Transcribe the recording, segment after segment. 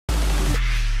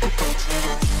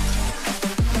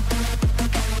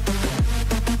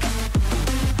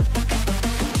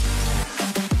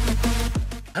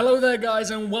Hello there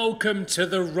guys, and welcome to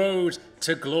the Road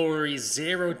to Glory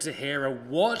Zero to Hero.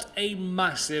 What a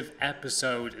massive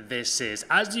episode this is.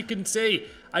 As you can see,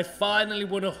 I finally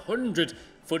won 100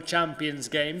 FUT Champions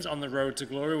games on the Road to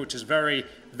Glory, which is very,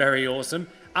 very awesome.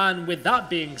 And with that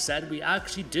being said, we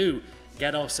actually do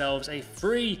get ourselves a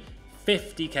free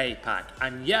 50k pack.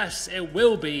 And yes, it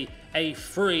will be a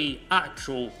free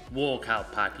actual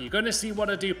walkout pack. You're going to see what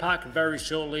I do pack very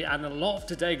shortly, and a lot of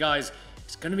today, guys,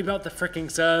 it's going to be about the freaking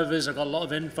servers. I've got a lot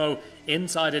of info,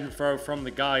 inside info from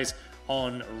the guys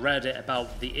on Reddit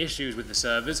about the issues with the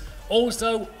servers.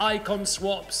 Also, icon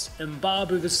swaps and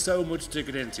Babu, there's so much to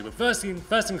get into. But first thing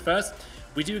first,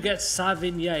 we do get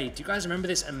Savigny. Do you guys remember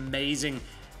this amazing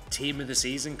Team of the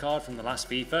Season card from the last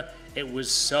FIFA? It was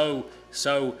so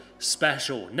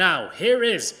special. Now, here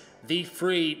is the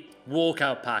free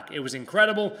walkout pack. It was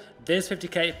incredible. This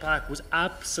 50k pack was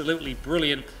absolutely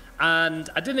brilliant. And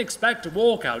I didn't expect a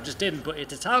walkout, just didn't, but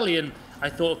it's Italian. I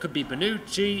thought it could be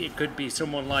Bonucci, it could be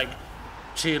someone like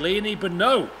Chiellini, but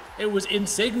no, it was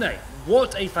Insigne.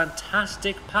 What a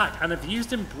fantastic pack, and I've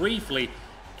used him briefly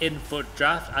in FUT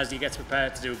Draft as he gets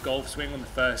prepared to do a golf swing on the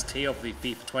first tee of the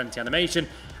FIFA 20 animation.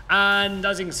 And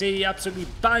as you can see, he absolutely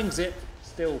bangs it.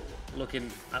 Still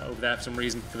looking over there for some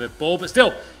reason for the ball, but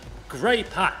still, great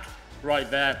pack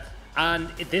right there. And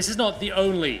this is not the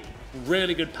only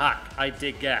really good pack I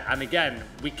did get, and again,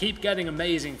 we keep getting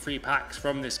amazing free packs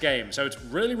from this game, so it's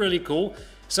really cool.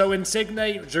 So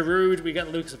Insigne, Giroud, we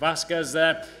get Lucas Vazquez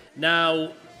there.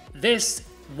 Now, this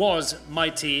was my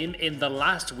team in the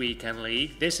last weekend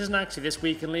league. This isn't actually this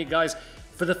weekend league, guys.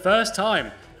 For the first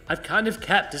time, I've kind of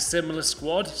kept a similar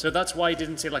squad, so that's why you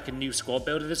didn't see like a new squad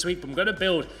builder this week. But I'm going to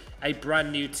build a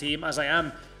brand new team, as I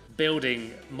am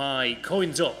building my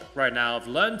coins up right now. I've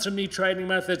learned some new trading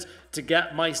methods to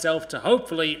get myself to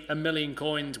hopefully 1 million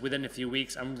coins within a few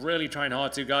weeks. I'm really trying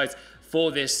hard to, guys,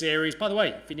 for this series. By the way,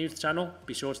 if you're new to the channel,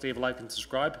 be sure to leave a like and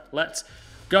subscribe. Let's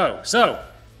go. So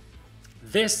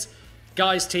this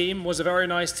guy's team was a very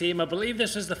nice team. I believe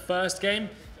this was the first game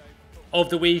of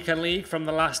the weekend league from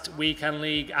the last weekend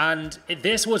league, and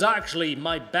this was actually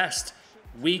my best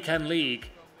weekend league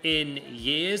in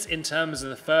years in terms of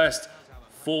the first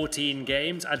 14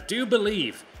 games. I do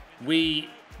believe we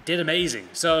did amazing.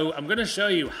 So I'm going to show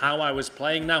you how I was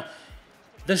playing. Now,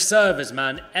 the servers,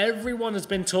 man, everyone has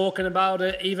been talking about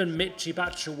it. Even Michy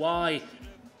Batshuayi,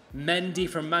 Mendy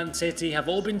from Man City have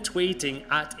all been tweeting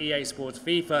at EA Sports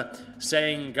FIFA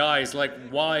saying, guys, like,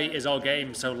 why is our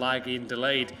game so laggy and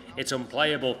delayed? It's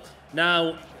unplayable.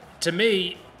 Now, to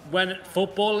me, when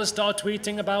footballers start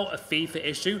tweeting about a FIFA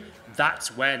issue,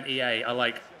 that's when EA are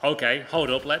like, okay, hold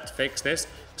up, let's fix this.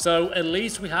 So at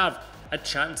least we have a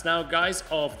chance now, guys,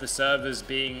 of the servers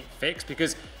being fixed,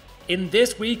 because in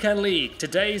this weekend league,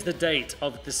 today's the date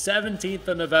of the 17th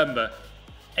of November,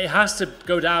 it has to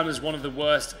go down as one of the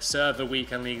worst server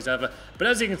weekend leagues ever. But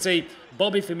as you can see,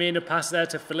 Bobby Firmino passed there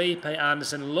to Felipe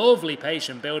Anderson. Lovely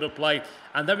patient build-up play.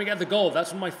 And then we get the goal.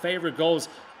 That's one of my favourite goals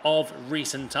of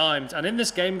recent times. And in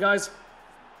this game, guys,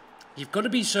 you've got to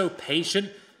be so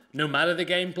patient no matter the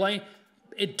gameplay.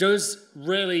 It does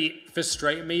really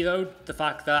frustrate me, though, the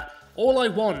fact that all I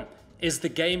want is the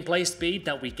gameplay speed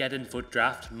that we get in FUT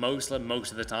Draft most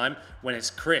of the time, when it's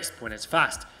crisp, when it's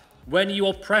fast. When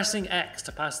you're pressing X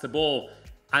to pass the ball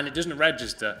and it doesn't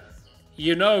register,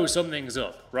 you know something's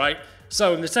up, right?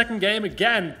 So in the second game,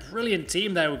 again, brilliant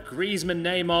team there with Griezmann,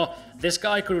 Neymar. This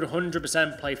guy could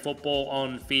 100% play football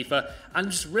on FIFA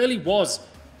and just really was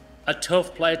a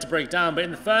tough player to break down. But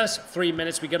in the first 3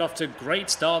 minutes, we get off to a great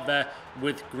start there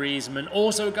with Griezmann.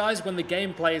 Also, guys, when the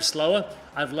gameplay is slower,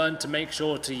 I've learned to make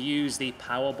sure to use the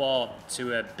power bar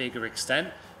to a bigger extent.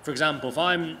 For example, if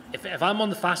I'm on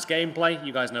the fast gameplay,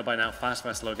 you guys know by now, fast,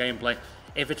 slow gameplay.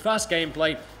 If it's fast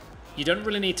gameplay, you don't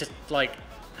really need to like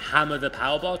hammer the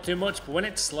power bar too much. But when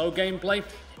it's slow gameplay,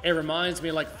 it reminds me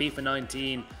of like FIFA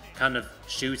 19 kind of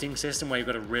shooting system where you've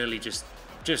got to really just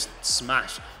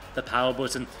smash the power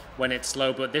button when it's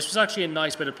slow. But this was actually a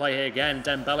nice bit of play here again.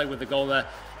 Dembele with the goal there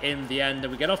in the end.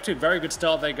 And we get off to a very good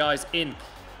start there, guys, in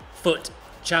FUT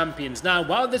Champions. Now,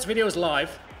 while this video is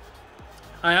live,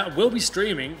 I will be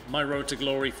streaming my Road to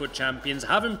Glory FUT Champions.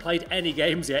 I haven't played any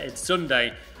games yet. It's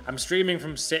Sunday. I'm streaming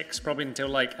from 6 probably until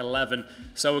like 11.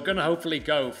 So we're going to hopefully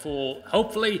go for,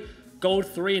 hopefully, Gold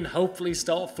 3 and hopefully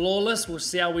start flawless. We'll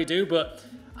see how we do. But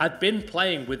I've been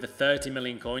playing with the 30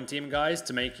 million coin team, guys,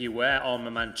 to make you aware on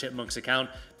my man Chipmunk's account.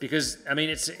 Because, I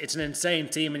mean, it's an insane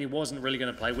team and he wasn't really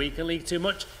going to play Weekend League too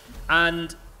much.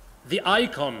 And the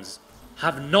icons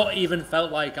have not even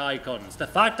felt like icons. The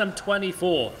fact I'm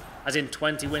 24, as in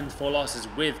 20 wins, 4 losses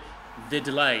with the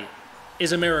delay,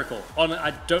 is a miracle.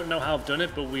 I don't know how I've done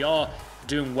it, but we are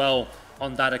doing well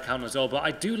on that account as well. But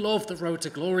I do love the road to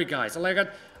glory, guys.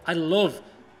 I love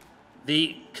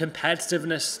the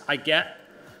competitiveness I get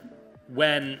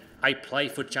when I play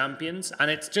for champions, and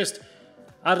it's just,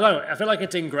 I don't know, I feel like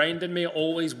it's ingrained in me. I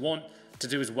always want to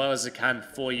do as well as I can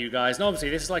for you guys. And obviously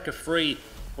this is like a free,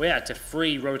 well, yeah, it's a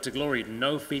free road to glory,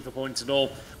 no FIFA points at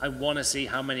all. I want to see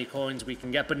how many coins we can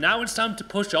get, but now it's time to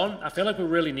push on. I feel like we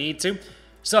really need to.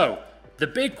 So the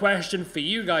big question for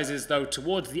you guys is, though,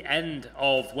 towards the end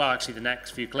of, well, actually the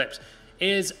next few clips,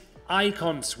 is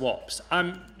icon swaps.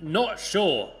 I'm not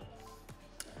sure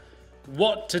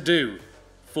what to do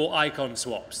for icon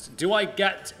swaps. Do I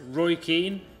get Roy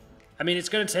Keane? I mean, it's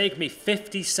going to take me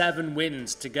 57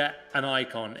 wins to get an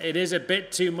icon. It is a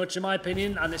bit too much in my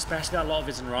opinion, and especially a lot of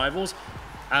it's in rivals.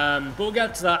 But we'll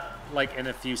get to that like in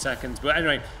a few seconds. But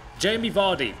anyway, Jamie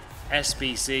Vardy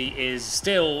SBC is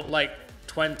still like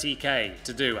 20k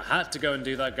to do. I had to go and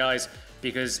do that, guys,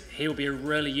 because he'll be a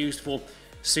really useful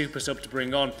super sub to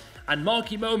bring on. And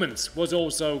Marquee Moments was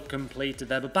also completed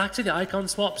there. But back to the icon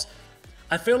swaps,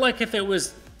 I feel like if it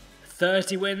was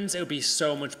 30 wins, it would be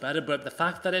so much better, but the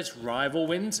fact that it's rival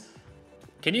wins,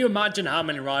 can you imagine how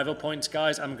many rival points,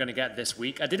 guys, I'm going to get this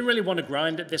week? I didn't really want to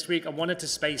grind it this week. I wanted to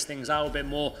space things out a bit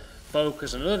more,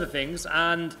 focus on other things,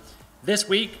 and this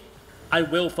week I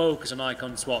will focus on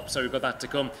icon swaps, so we've got that to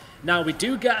come. Now, we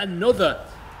do get another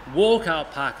walkout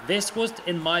pack. This was,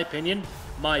 in my opinion,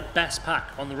 my best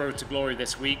pack on the road to glory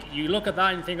this week. You look at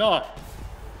that and think, oh,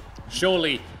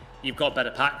 surely you've got better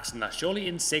packs than that. Surely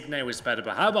Insigne was better.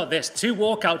 But how about this? 2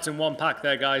 walkouts in 1 pack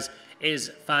there, guys,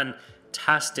 is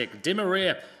fantastic. Di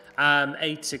Maria,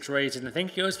 86 rated, and I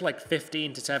think he goes for like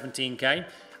 15 to 17k.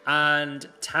 And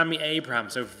Tammy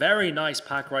Abraham. So very nice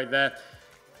pack right there.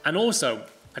 And also,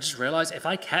 I just realized if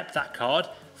I kept that card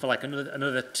for like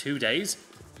another 2 days,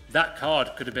 that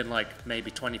card could have been like maybe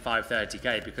 25,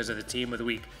 30k because of the Team of the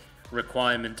Week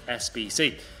requirement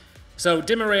SBC. So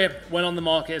Di Maria went on the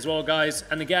market as well, guys.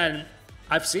 And again,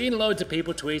 I've seen loads of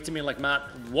people tweeting me like, Matt,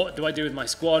 what do I do with my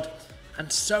squad?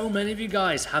 And so many of you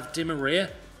guys have Di Maria.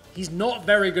 He's not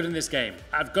very good in this game.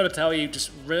 I've got to tell you,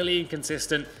 just really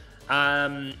inconsistent.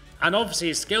 And obviously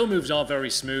his skill moves are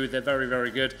very smooth. They're very, very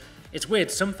good. It's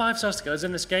weird. Some 5-star skills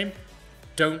in this game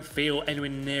don't feel anywhere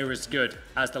near as good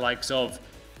as the likes of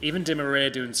even Di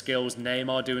Maria doing skills,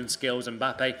 Neymar doing skills, and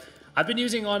Mbappe. I've been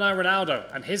using Ronaldo,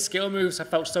 and his skill moves have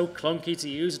felt so clunky to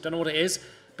use. I don't know what it is,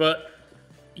 but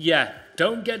yeah,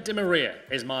 don't get Di Maria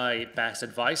is my best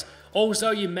advice.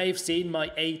 Also, you may have seen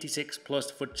my 86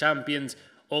 plus FUT Champions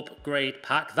upgrade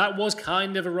pack. That was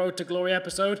kind of a Road to Glory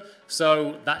episode,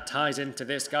 so that ties into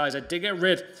this, guys. I did get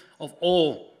rid of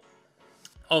all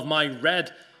of my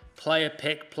red player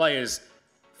pick players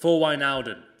for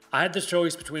Wijnaldum. I had the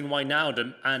choice between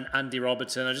Wijnaldum and Andy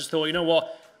Robertson. I just thought, you know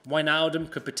what?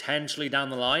 Wijnaldum could potentially, down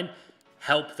the line,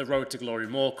 help the Road to Glory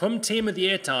more. Come Team of the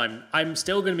Year time, I'm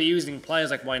still going to be using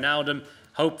players like Wijnaldum,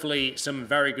 hopefully some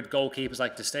very good goalkeepers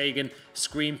like Ter Stegen.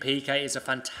 Scream PK is a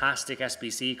fantastic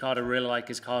SBC card. I really like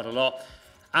his card a lot.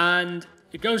 And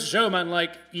it goes to show, man,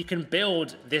 like, you can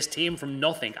build this team from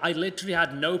nothing. I literally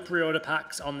had no pre-order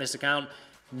packs on this account.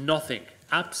 Nothing.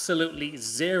 Absolutely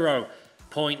 0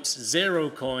 points, 0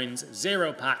 coins,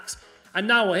 0 packs. And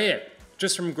now we're here,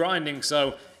 just from grinding,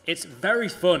 so it's very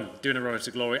fun doing a Road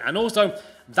to Glory. And also,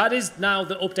 that is now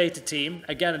the updated team.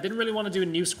 Again, I didn't really want to do a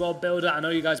new squad builder. I know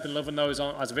you guys have been loving those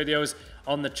as videos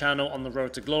on the channel on the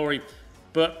Road to Glory,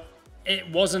 but it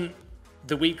wasn't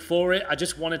the week for it. I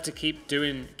just wanted to keep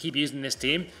using this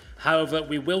team. However,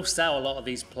 we will sell a lot of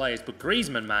these players. But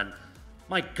Griezmann, man,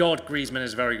 my God, Griezmann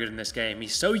is very good in this game.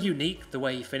 He's so unique the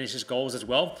way he finishes goals as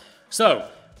well. So,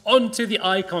 on to the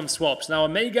icon swaps. Now, I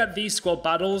may get these squad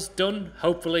battles done,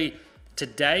 hopefully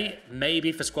today,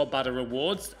 maybe for squad battle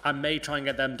rewards. I may try and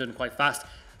get them done quite fast.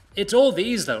 It's all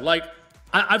these, though. Like,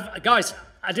 guys,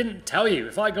 I didn't tell you.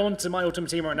 If I go onto my Ultimate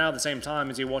Team right now at the same time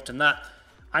as you're watching that,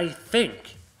 I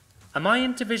think, am I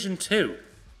in Division 2?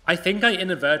 I think I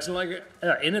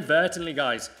inadvertently,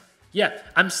 guys. Yeah,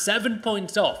 I'm 7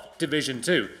 points off Division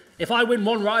 2. If I win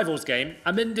one Rivals game,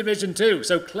 I'm in Division 2.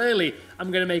 So clearly,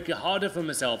 I'm going to make it harder for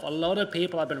myself. A lot of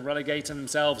people have been relegating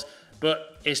themselves,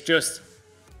 but it's just,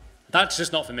 that's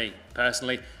just not for me,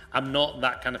 personally. I'm not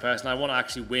that kind of person. I want to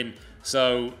actually win.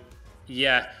 So,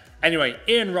 yeah. Anyway,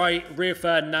 Ian Wright, Rio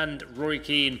Ferdinand, Roy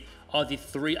Keane are the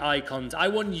 3 icons I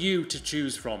want you to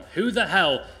choose from. Who the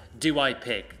hell do I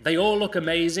pick? They all look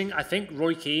amazing. I think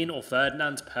Roy Keane or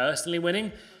Ferdinand's personally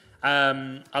winning.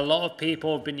 A lot of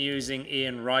people have been using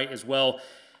Ian Wright as well.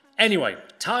 Anyway,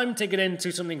 time to get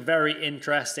into something very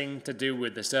interesting to do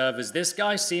with the servers. This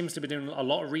guy seems to be doing a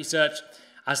lot of research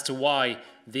as to why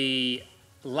the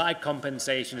lag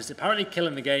compensation is apparently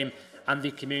killing the game and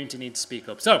the community needs to speak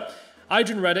up. So, I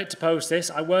joined Reddit to post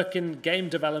this. I work in game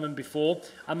development before,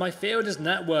 and my field is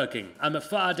networking. I'm a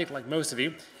foot addict like most of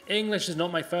you. English is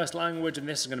not my first language, and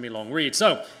this is going to be a long read.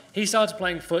 So, he started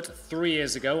playing foot 3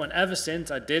 years ago, and ever since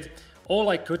I did all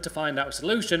I could to find out a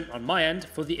solution on my end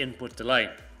for the input delay.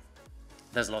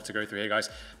 There's a lot to go through here, guys.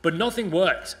 But nothing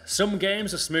worked. Some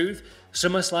games are smooth,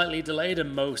 some are slightly delayed,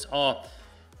 and most are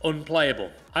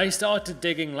unplayable. I started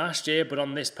digging last year, but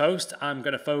on this post, I'm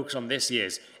going to focus on this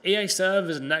year's. EA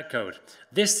servers and netcode.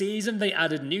 This season, they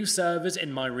added new servers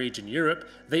in my region, Europe.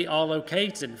 They are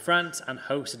located in France and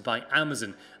hosted by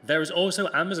Amazon. There is also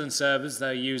Amazon servers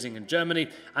they're using in Germany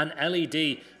and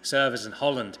LED servers in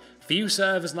Holland. Few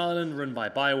servers in Ireland run by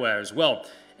BioWare as well.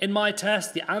 In my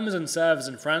test, the Amazon servers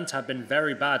in France have been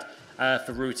very bad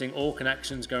for routing all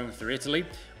connections going through Italy.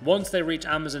 Once they reach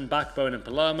Amazon backbone in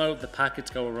Palermo, the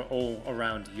packets go all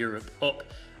around Europe up.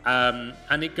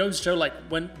 And it goes to show, like,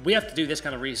 when we have to do this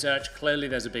kind of research, clearly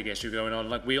there's a big issue going on.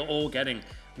 Like, we are all getting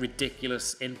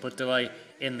ridiculous input delay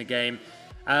in the game.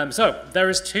 So, there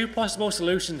is two possible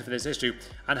solutions for this issue,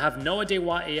 and have no idea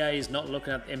why EA is not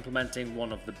looking at implementing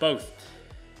one of the both.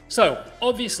 So,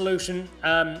 obvious solution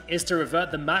is to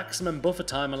revert the maximum buffer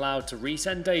time allowed to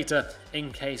resend data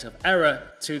in case of error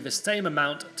to the same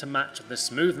amount to match the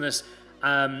smoothness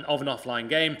of an offline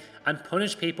game, and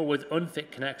punish people with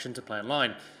unfit connection to play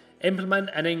online. Implement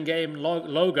an in-game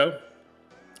logo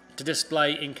to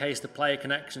display in case the player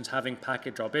connection's having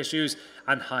packet drop issues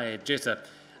and higher jitter,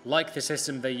 like the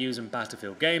system they use in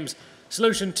Battlefield games.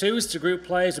 Solution 2 is to group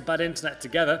players with bad internet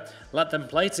together, let them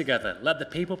play together, let the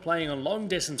people playing on long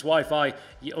distance Wi-Fi,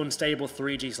 unstable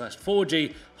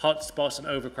 3G/4G, hotspots and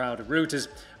overcrowded routers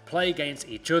play against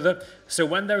each other, so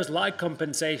when there is lag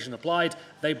compensation applied,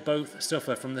 they both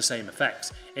suffer from the same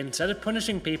effects. Instead of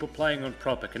punishing people playing on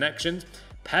proper connections,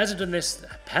 PES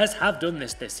have done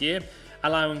this this year,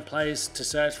 allowing players to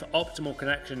search for optimal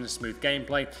connection and smooth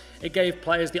gameplay. It gave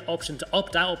players the option to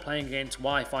opt out of playing against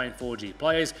Wi-Fi and 4G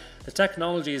players. The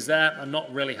technology is there and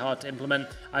not really hard to implement.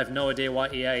 I have no idea why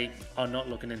EA are not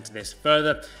looking into this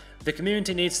further. The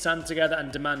community needs to stand together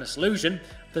and demand a solution.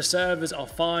 The servers are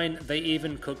fine. They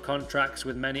even cut contracts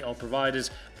with many old providers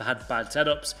that had bad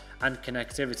setups and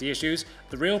connectivity issues.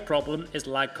 The real problem is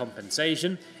lag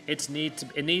compensation. It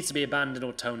needs to be abandoned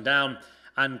or toned down,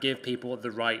 and give people the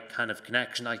right kind of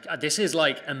connection. Like, this is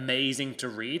like amazing to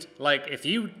read. Like, if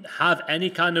you have any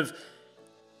kind of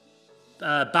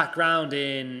background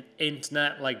in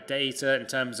internet, like data in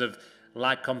terms of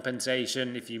lag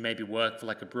compensation, if you maybe work for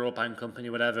like a broadband company,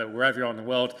 whatever, wherever you're in the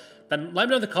world, then let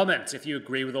me know in the comments if you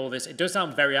agree with all this. It does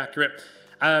sound very accurate.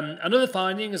 Another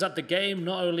finding is that the game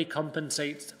not only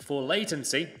compensates for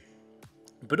latency,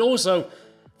 but also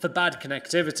for bad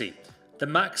connectivity. The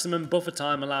maximum buffer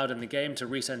time allowed in the game to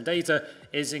resend data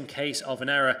is in case of an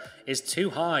error is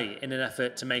too high in an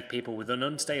effort to make people with an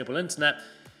unstable internet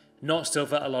not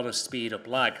suffer a lot of speed up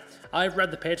lag. I've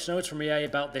read the patch notes from EA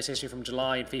about this issue from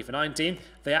July in FIFA 19.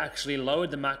 They actually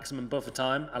lowered the maximum buffer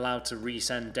time allowed to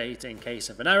resend data in case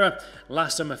of an error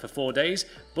last summer for 4 days,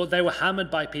 but they were hammered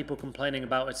by people complaining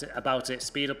about its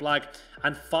speed up lag,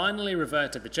 and finally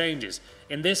reverted the changes.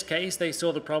 In this case, they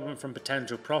saw the problem from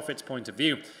potential profits point of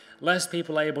view. Less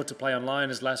people able to play online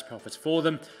is less profits for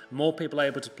them. More people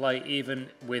able to play even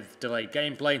with delayed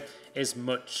gameplay is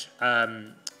much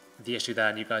the issue there,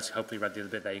 and you guys hopefully read the other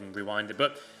bit there, you can rewind it.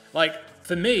 But like,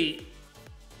 for me,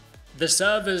 the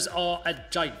servers are a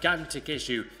gigantic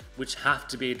issue which have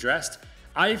to be addressed.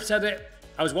 I've said it.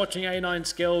 I was watching A9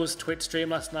 Skills Twitch stream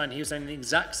last night, and he was saying the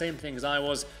exact same thing as I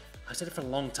was. I said it for a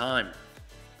long time.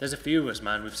 There's a few of us,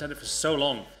 man. We've said it for so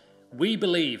long. We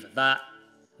believe that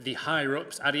the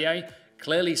higher-ups at EA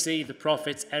clearly see the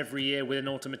profits every year within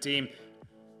Ultimate Team.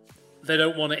 They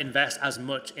don't want to invest as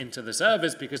much into the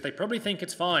servers because they probably think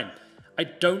it's fine. I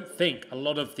don't think a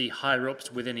lot of the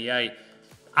higher-ups within EA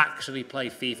actually play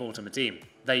FIFA Ultimate Team.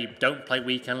 They don't play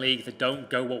Weekend League. They don't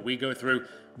go what we go through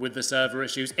with the server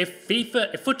issues. If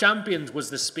FUT Champions was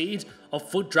the speed of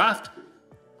FUT Draft,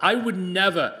 I would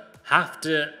never have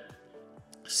to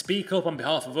speak up on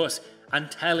behalf of us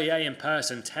and tell EA in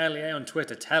person, tell EA on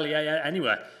Twitter, tell EA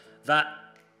anywhere that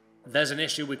there's an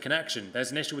issue with connection,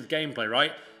 there's an issue with gameplay,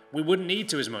 right? We wouldn't need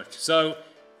to as much. So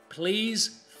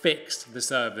please fix the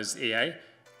servers, EA.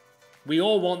 We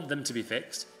all want them to be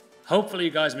fixed. Hopefully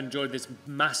you guys have enjoyed this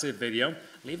massive video.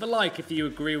 Leave a like if you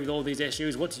agree with all these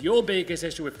issues. What's your biggest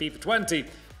issue with FIFA 20? And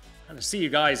I'll see you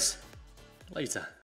guys later.